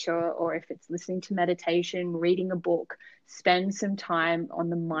in nature, or if it's listening to meditation, reading a book, spend some time on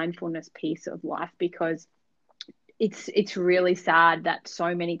the mindfulness piece of life, because it's really sad that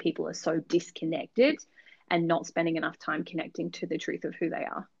so many people are so disconnected and not spending enough time connecting to the truth of who they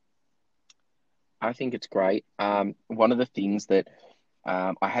are. I think it's great. One of the things that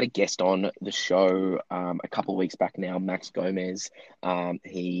I had a guest on the show a couple of weeks back now, Max Gomez.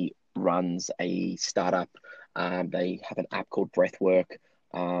 He runs a startup They have an app called Breathwork.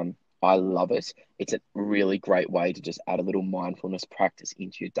 Um, I love it. It's a really great way to just add a little mindfulness practice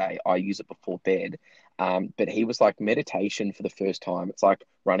into your day. I use it before bed. But he was like, meditation for the first time. It's like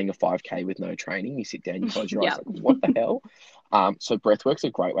running a 5K with no training. You sit down, you close your eyes, Yeah. like, what the hell? So breathwork's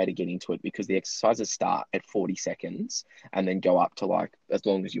a great way to get into it because the exercises start at 40 seconds and then go up to like as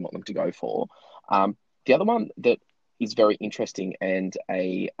long as you want them to go for. The other one that is very interesting, and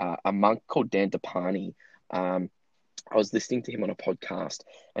a monk called Dan Depani. I was listening to him on a podcast,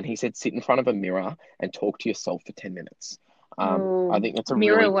 and he said, sit in front of a mirror and talk to yourself for 10 minutes. I Oh, think that's a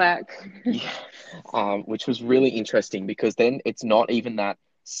mirror really, work. yeah, which was really interesting because then it's not even that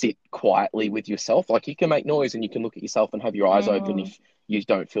sit quietly with yourself. Like you can make noise and you can look at yourself and have your eyes open Mm. if you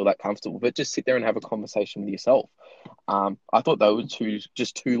don't feel that comfortable, but just sit there and have a conversation with yourself. I thought those were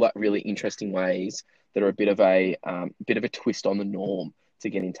two like really interesting ways that are a bit of a twist on the norm to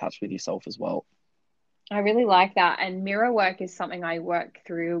get in touch with yourself as well. I really like that. And mirror work is something I work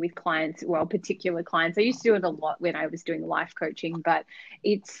through with clients, well, particular clients. I used to do it a lot when I was doing life coaching, but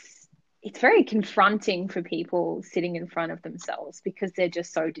it's very confronting for people sitting in front of themselves because they're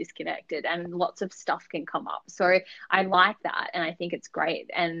just so disconnected and lots of stuff can come up. So I like that and I think it's great.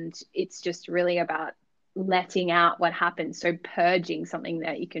 And it's just really about letting out what happens. So purging, something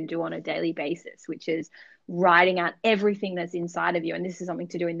that you can do on a daily basis, which is writing out everything that's inside of you. And this is something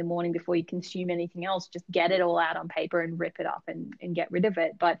to do in the morning before you consume anything else. Just get it all out on paper and rip it up and get rid of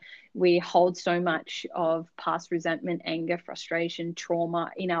it. But we hold so much of past resentment, anger, frustration,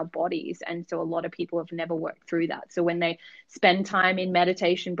 trauma in our bodies. And so a lot of people have never worked through that. So when they spend time in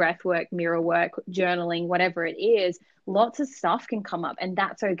meditation, breath work, mirror work, journaling, whatever it is, lots of stuff can come up and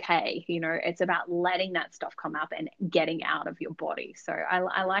that's okay. It's about letting that stuff come up and getting out of your body. So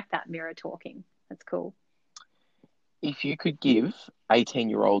I like that mirror talking. That's cool. If you could give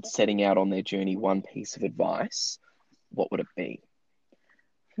 18-year-olds setting out on their journey one piece of advice, what would it be?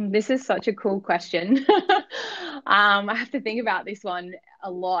 This is such a cool question. I have to think about this one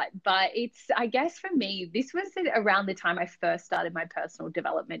a lot, but I guess for me, this was around the time I first started my personal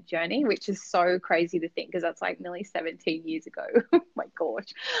development journey, which is so crazy to think because that's like nearly 17 years ago. Oh my gosh.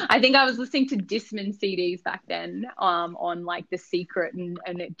 I think I was listening to Discman CDs back then, on like The Secret and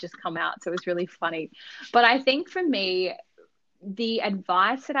it just come out. So it was really funny. But I think for me, the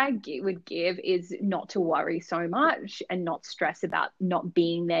advice that would give is not to worry so much and not stress about not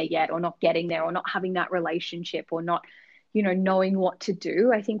being there yet or not getting there or not having that relationship or not, knowing what to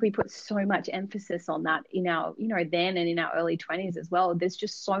do. I think we put so much emphasis on that in our, then and in our early 20s as well. There's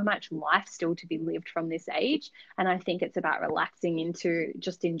just so much life still to be lived from this age. And I think it's about relaxing into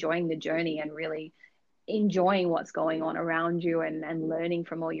just enjoying the journey and really enjoying what's going on around you and learning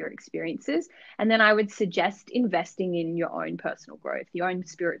from all your experiences. And then I would suggest investing in your own personal growth, your own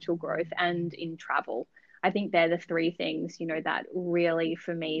spiritual growth, and in travel. I think they're the three things, that really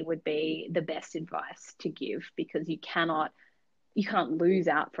for me would be the best advice to give because you can't lose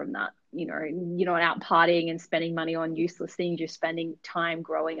out from that. You're not out partying and spending money on useless things. You're spending time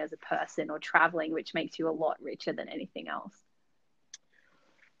growing as a person or traveling, which makes you a lot richer than anything else.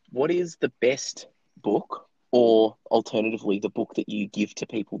 What is the best book, or alternatively, the book that you give to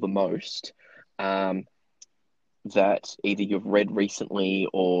people the most, um, that either you've read recently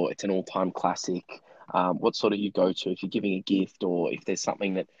or it's an all-time classic? What sort of you go to if you're giving a gift, or if there's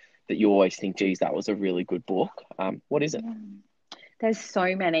something that you always think, geez, that was a really good book? What is it? There's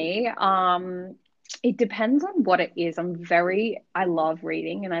so many. It depends on what it is. I love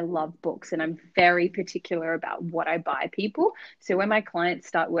reading and I love books, and I'm very particular about what I buy people. So when my clients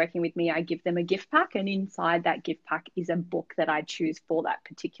start working with me, I give them a gift pack, and inside that gift pack is a book that I choose for that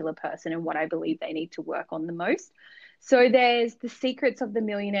particular person and what I believe they need to work on the most. So there's The Secrets of the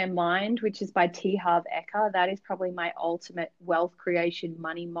Millionaire Mind, which is by T. Harv Eker. That is probably my ultimate wealth creation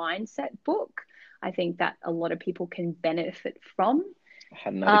money mindset book. I think that a lot of people can benefit from. I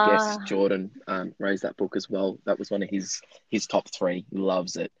had another Uh, guest, Jordan, raised that book as well. That was one of his top three. He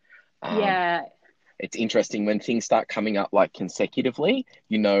loves it. Um, yeah, it's interesting when things start coming up like consecutively,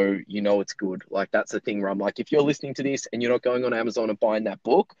 it's good. Like that's the thing where I'm like, if you're listening to this and you're not going on Amazon and buying that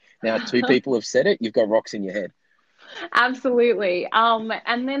book, now two people have said it, you've got rocks in your head. absolutely.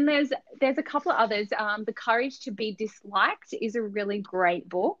 And then there's a couple of others. The Courage to Be Disliked is a really great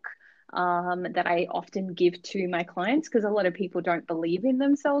book. That I often give to my clients because a lot of people don't believe in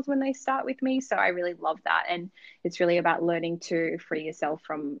themselves when they start with me. So I really love that. And it's really about learning to free yourself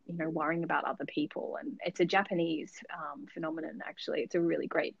from, worrying about other people. And it's a Japanese phenomenon, actually. It's a really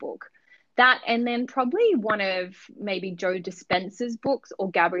great book. That, and then probably one of maybe Joe Dispenza's books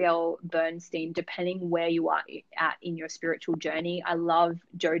or Gabrielle Bernstein, depending where you are at in your spiritual journey. I love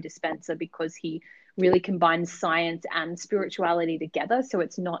Joe Dispenza because he really combines science and spirituality together. So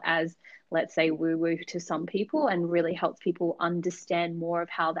it's not as, let's say, woo woo to some people, and really helps people understand more of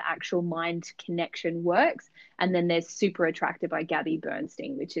how the actual mind connection works. And then there's Super Attracted by Gabby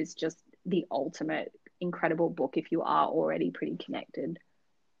Bernstein, which is just the ultimate incredible book if you are already pretty connected.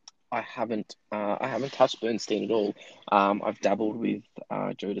 I haven't touched Bernstein at all. I've dabbled with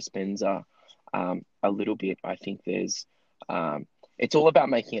Joe Dispenza a little bit. I think um, it's all about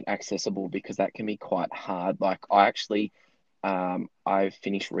making it accessible because that can be quite hard. Like I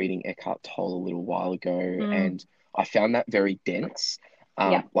finished reading Eckhart Tolle a little while ago, Mm, and I found that very dense.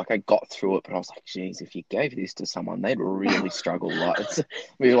 yeah, Like I got through it, but I was like, geez, if you gave this to someone, they'd really struggle. Like it's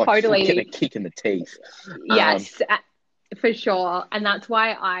maybe like getting a totally. kick in the teeth. Um, Yes, for sure. And that's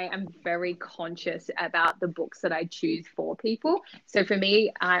why I am very conscious about the books that I choose for people. So for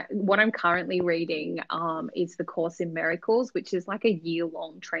me, what I'm currently reading is The Course in Miracles, which is like a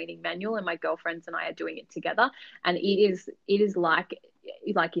year-long training manual, and my girlfriends and I are doing it together. And it is like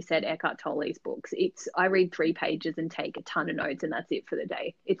you said, Eckhart Tolle's books. I read 3 pages and take a ton of notes, and that's it for the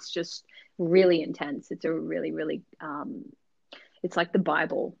day. It's just really intense. It's a really, really it's like the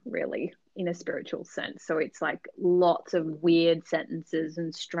Bible, really, in a spiritual sense. So it's like lots of weird sentences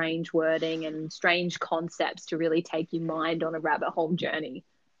and strange wording and strange concepts to really take your mind on a rabbit hole journey.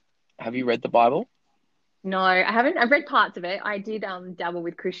 have you read the Bible? No, I haven't. I've read parts of it. I did dabble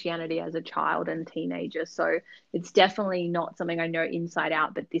with Christianity as a child and teenager, so it's definitely not something I know inside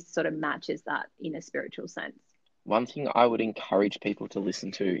out, but this sort of matches that in a spiritual sense. One thing I would encourage people to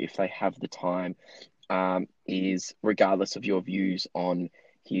listen to if they have the time is regardless of your views on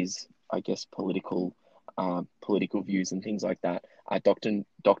his, I guess, political views and things like that.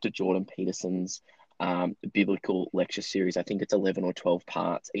 Dr. Jordan Peterson's biblical lecture series. I think it's 11 or 12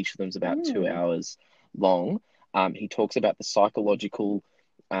 parts. Each of them's about two Mm, hours long. He talks about the psychological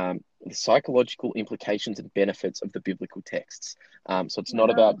implications and benefits of the biblical texts. So it's not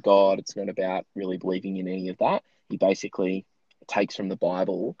wow. about God. It's not about really believing in any of that. He basically takes from the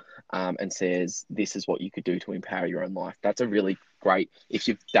Bible and says, this is what you could do to empower your own life. That's a really great, if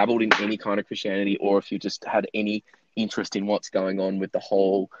you've dabbled in any kind of Christianity or if you just had any interest in what's going on with the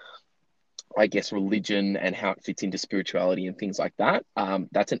whole, I guess, religion and how it fits into spirituality and things like that.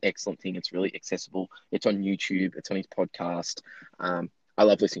 That's an excellent thing. It's really accessible. It's on YouTube. It's on his podcast. I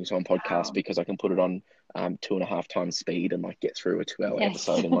love listening to him on podcast Wow. because I can put it on 2.5 times speed and like get through a 2 hour Yes.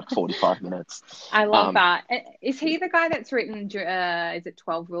 episode in like 45 minutes. I love Um, that. Is he the guy that's written, is it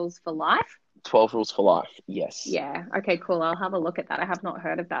 12 Rules for Life? 12 Rules for Life. Yes. Yeah. Okay, cool. I'll have a look at that. I have not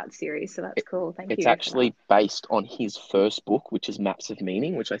heard of that series, so that's It, cool. Thank it's you for that. actually based on his first book, which is Maps of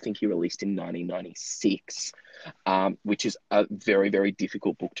Meaning, which I think he released in 1996, which is a very, very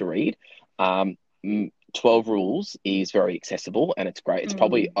difficult book to read. 12 Rules is very accessible and it's great.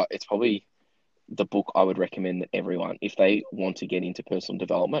 Mm, It's probably the book I would recommend that everyone, if they want to get into personal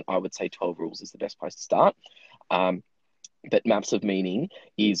development, I would say 12 Rules is the best place to start. Um, but Maps of Meaning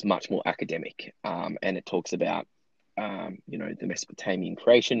is much more academic, and it talks about the Mesopotamian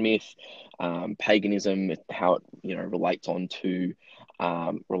creation myth, paganism, how it relates onto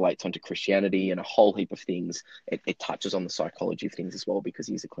Christianity and a whole heap of things. It touches on the psychology of things as well because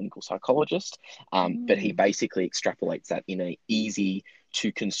he's a clinical psychologist. But he mm. basically extrapolates that in a easy to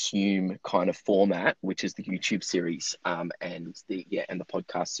consume kind of format, which is the YouTube series and the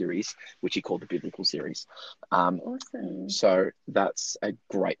podcast series, which he called the biblical series. Awesome. So that's a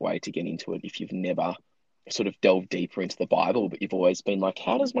great way to get into it if you've never sort of delved deeper into the Bible, but you've always been like,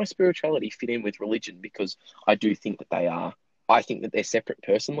 how does my spirituality fit in with religion? Because I do think that they are. I think that they're separate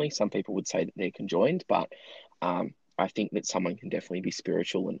personally. Some people would say that they're conjoined, but I think that someone can definitely be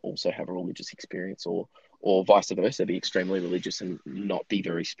spiritual and also have a religious experience, or vice versa, be extremely religious and not be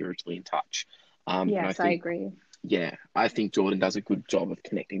very spiritually in touch. And I Yes, I think, agree. yeah, I think Jordan does a good job of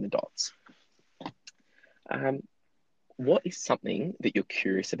connecting the dots. Um, what is something that you're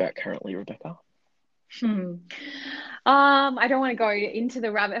curious about currently, Rebecca? Hmm. I don't want to go into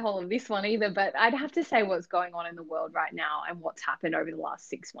the rabbit hole of this one either, but I'd have to say what's going on in the world right now and what's happened over the last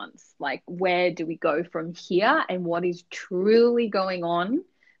 6 months. Like, where do we go from here and what is truly going on?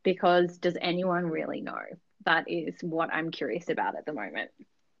 Because does anyone really know? That is what I'm curious about at the moment.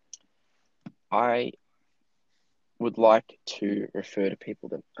 I would like to refer to people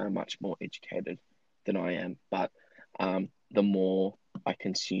that are much more educated than I am, but the more I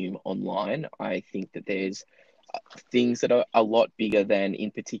consume online, I think that there's things that are a lot bigger than,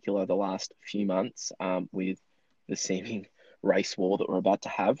 in particular, the last few months with the seeming race war that we're about to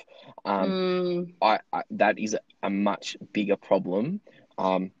have. Um, Mm, that is a much bigger problem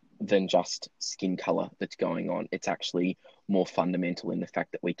than just skin color that's going on. It's actually more fundamental in the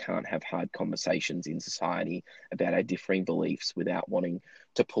fact that we can't have hard conversations in society about our differing beliefs without wanting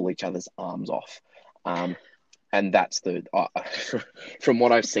to pull each other's arms off. And that's from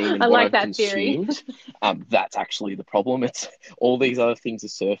what I've seen I and what like I've that theory. consumed, that's actually the problem. It's all these other things are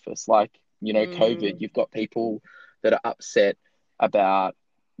surface, like, COVID. You've got people that are upset about.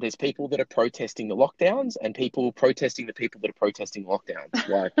 There's people that are protesting the lockdowns and people protesting the people that are protesting lockdowns.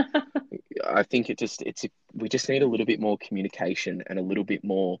 Like, I think we just need a little bit more communication and a little bit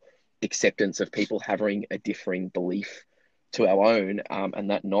more acceptance of people having a differing belief to our own, and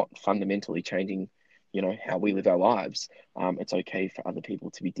that not fundamentally changing, how we live our lives. It's okay for other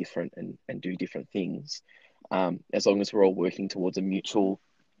people to be different and do different things, as long as we're all working towards a mutual,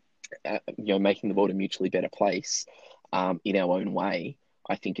 making the world a mutually better place, in our own way.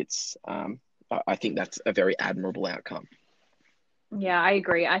 I think that's a very admirable outcome. Yeah, I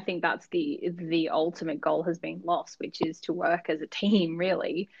agree. I think that's the ultimate goal has been lost, which is to work as a team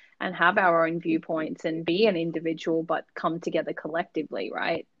really and have our own viewpoints and be an individual but come together collectively,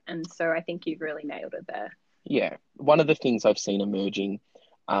 right? And so I think you've really nailed it there. Yeah, one of the things I've seen emerging,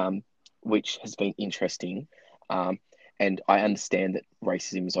 which has been interesting, um, and I understand that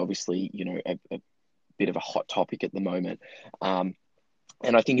racism is obviously, a bit of a hot topic at the moment.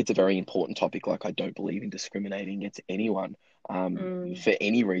 And I think it's a very important topic. Like, I don't believe in discriminating against anyone, for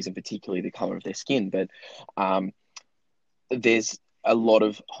any reason, particularly the color of their skin. But there's a lot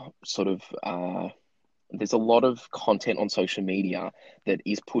of sort of there's a lot of content on social media that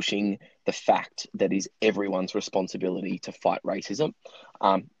is pushing the fact that is everyone's responsibility to fight racism.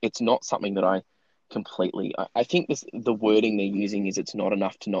 It's not something that I completely. I think the wording they're using is it's not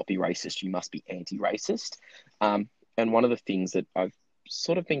enough to not be racist. You must be anti-racist. And one of the things that I've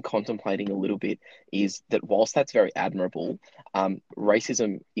sort of been contemplating a little bit is that whilst that's very admirable,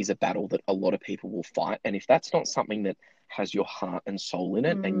 racism is a battle that a lot of people will fight. And if that's not something that has your heart and soul in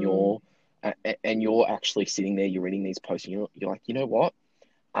it, and you're actually sitting there, you're reading these posts, and you're like, you know what?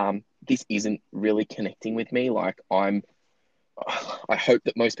 This isn't really connecting with me. Like, I hope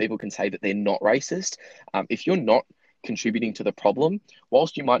that most people can say that they're not racist. If you're not contributing to the problem,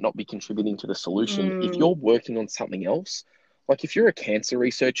 whilst you might not be contributing to the solution, if you're working on something else, like if you're a cancer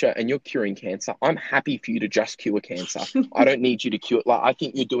researcher and you're curing cancer, I'm happy for you to just cure cancer. I don't need you to cure. Like, I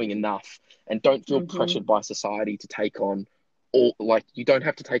think you're doing enough, and don't feel pressured by society to take on you don't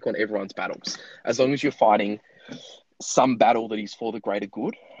have to take on everyone's battles. As long as you're fighting some battle that is for the greater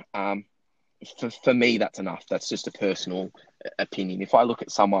good, for me, that's enough. That's just a personal opinion. If I look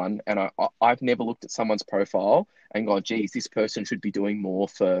at someone and I've never looked at someone's profile and gone, geez, this person should be doing more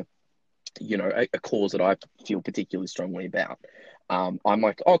for, a cause that I feel particularly strongly about. I'm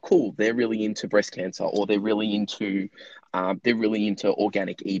like, oh, cool. They're really into breast cancer, or they're really into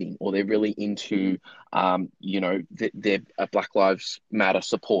organic eating, or they're really into, they're a Black Lives Matter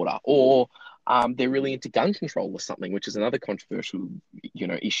supporter, or they're really into gun control or something, which is another controversial,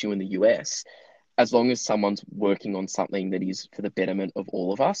 issue in the US. As long as someone's working on something that is for the betterment of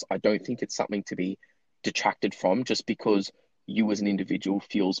all of us, I don't think it's something to be detracted from just because you as an individual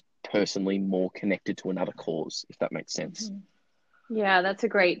feels personally more connected to another cause, if that makes sense. Yeah, that's a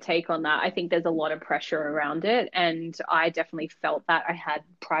great take on that. I think there's a lot of pressure around it. And I definitely felt that. I had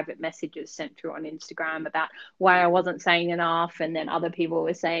private messages sent through on Instagram about why I wasn't saying enough. And then other people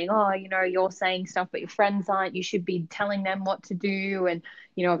were saying, oh, you're saying stuff, but your friends aren't. You should be telling them what to do. And,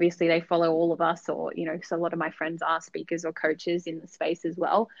 obviously they follow all of us, or, so a lot of my friends are speakers or coaches in the space as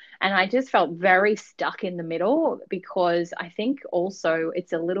well. And I just felt very stuck in the middle, because I think also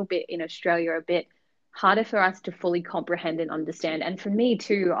it's a little bit in Australia, a bit harder for us to fully comprehend and understand. And for me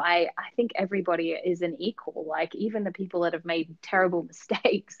too, I think everybody is an equal, like even the people that have made terrible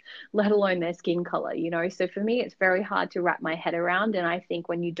mistakes, let alone their skin color. So for me, it's very hard to wrap my head around. And I think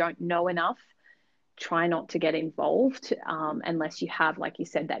when you don't know enough, try not to get involved, unless you have, like you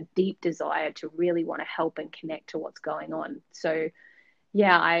said, that deep desire to really want to help and connect to what's going on. So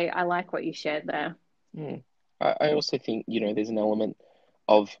yeah, I like what you shared there. I also think, there's an element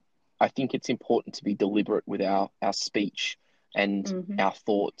of, I think it's important to be deliberate with our speech and our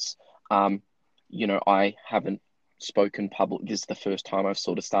thoughts. I haven't spoken public. This is the first time I've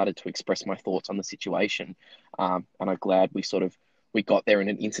sort of started to express my thoughts on the situation. And I'm glad we got there in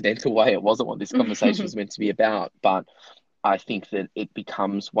an incidental way. It wasn't what this conversation was meant to be about, but I think that it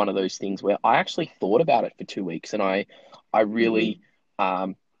becomes one of those things where I actually thought about it for 2 weeks, and I really,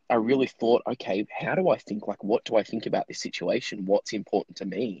 I really thought, okay, how do I think? Like, what do I think about this situation? What's important to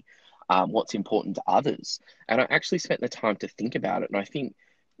me? What's important to others? And I actually spent the time to think about it. And I think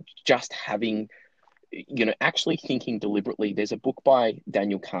just having actually thinking deliberately. There's a book by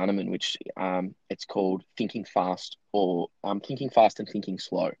Daniel Kahneman, which it's called Thinking Fast or Thinking Fast and Thinking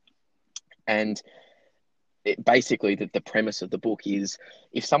Slow. And basically the premise of the book is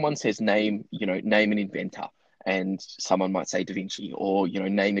if someone says name an inventor, and someone might say Da Vinci, or,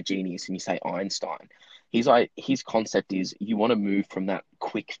 name a genius and you say Einstein. His concept is you want to move from that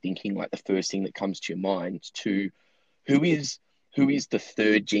quick thinking, like the first thing that comes to your mind, to who is the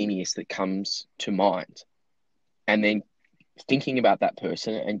third genius that comes to mind, and then thinking about that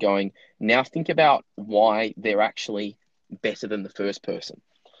person and going, now think about why they're actually better than the first person.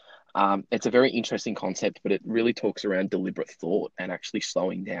 It's a very interesting concept, but it really talks around deliberate thought and actually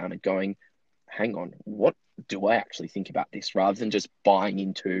slowing down and going, hang on, what do I actually think about this, rather than just buying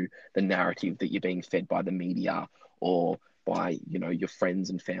into the narrative that you're being fed by the media or by, your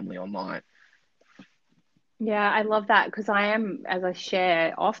friends and family online. Yeah, I love that because I am, as I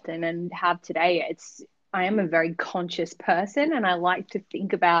share often and have today, I am a very conscious person and I like to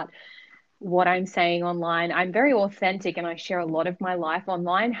think about what I'm saying online. I'm very authentic and I share a lot of my life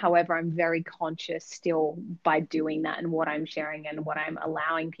online. However, I'm very conscious still by doing that and what I'm sharing and what I'm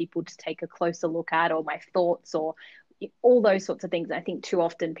allowing people to take a closer look at, or my thoughts, or all those sorts of things. I think too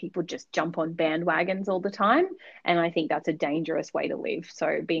often people just jump on bandwagons all the time. And I think that's a dangerous way to live.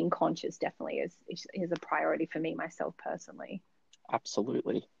 So being conscious definitely is a priority for me, myself personally.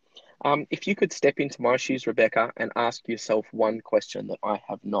 Absolutely. If you could step into my shoes, Rebecca, and ask yourself one question that I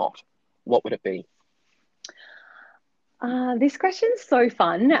have not, what would it be? This question's so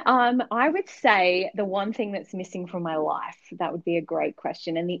fun. I would say the one thing that's missing from my life, that would be a great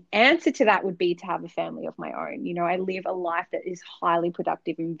question. And the answer to that would be to have a family of my own. I live a life that is highly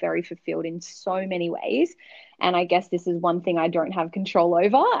productive and very fulfilled in so many ways. And I guess this is one thing I don't have control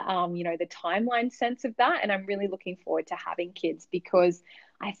over, the timeline sense of that. And I'm really looking forward to having kids because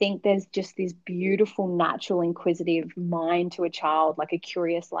I think there's just this beautiful, natural, inquisitive mind to a child, like a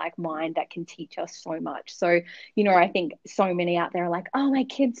curious, like mind that can teach us so much. So, I think so many out there are like, oh, my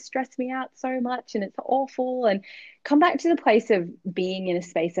kids stress me out so much and it's awful. And come back to the place of being in a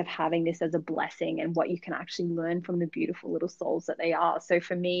space of having this as a blessing and what you can actually learn from the beautiful little souls that they are. So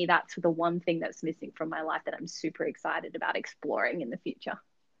for me, that's the one thing that's missing from my life that I'm super excited about exploring in the future.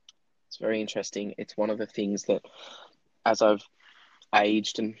 It's very interesting. It's one of the things that, as I've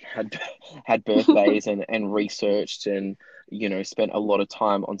aged and had birthdays and researched and spent a lot of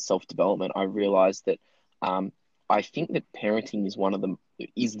time on self-development, I realized that I think that parenting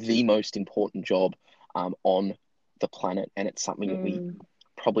is the most important job on the planet, and it's something that we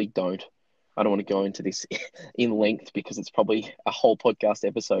probably don't. I don't want to go into this in length because it's probably a whole podcast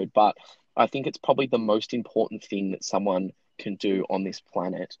episode, but I think it's probably the most important thing that someone can do on this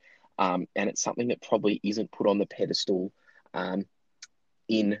planet, and it's something that probably isn't put on the pedestal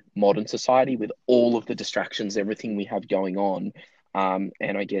in modern society with all of the distractions, everything we have going on,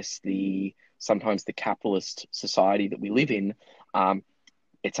 and I guess sometimes the capitalist society that we live in,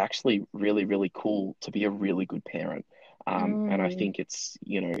 it's actually really, really cool to be a really good parent. And I think it's,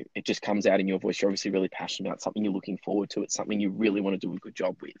 it just comes out in your voice. You're obviously really passionate about something you're looking forward to. It's something you really want to do a good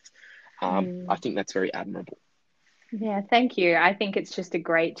job with. I think that's very admirable. Yeah, thank you. I think it's just a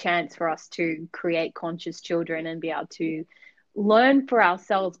great chance for us to create conscious children and be able to learn for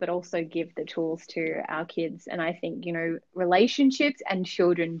ourselves, but also give the tools to our kids. And I think, relationships and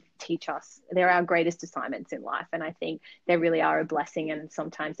children teach us. They're our greatest assignments in life. And I think they really are a blessing. And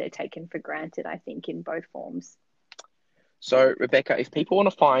sometimes they're taken for granted, I think, in both forms. So, Rebecca, if people want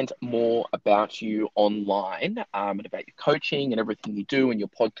to find more about you online and about your coaching and everything you do and your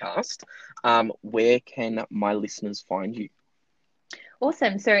podcast, where can my listeners find you?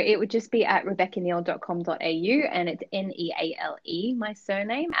 Awesome. So it would just be at rebeccaneal.com.au, and it's Neale, my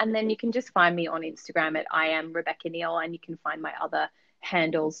surname. And then you can just find me on Instagram at I am Rebecca Neal, and you can find my other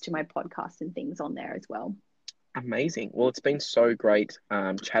handles to my podcast and things on there as well. Amazing. Well, it's been so great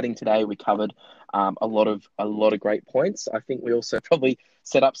chatting today. We covered a lot of great points. I think we also probably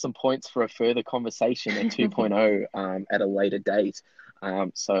set up some points for a further conversation at 2.0 at a later date.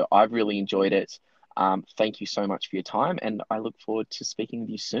 So I've really enjoyed it. Thank you so much for your time, and I look forward to speaking with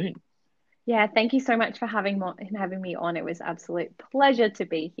you soon. Yeah, thank you so much for having me on. It was an absolute pleasure to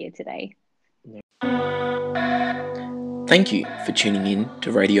be here today. Thank you for tuning in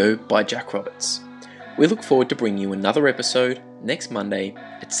to Radio by Jack Roberts. We look forward to bringing you another episode next Monday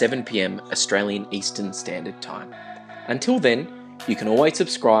at 7 p.m. Australian Eastern Standard Time. Until then, you can always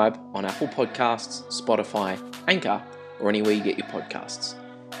subscribe on Apple Podcasts, Spotify, Anchor, or anywhere you get your podcasts.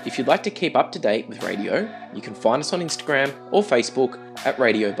 If you'd like to keep up to date with radio, you can find us on Instagram or Facebook at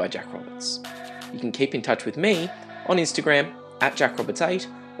Radio by Jack Roberts. You can keep in touch with me on Instagram at JackRoberts8,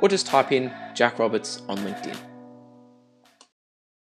 or just type in Jack Roberts on LinkedIn.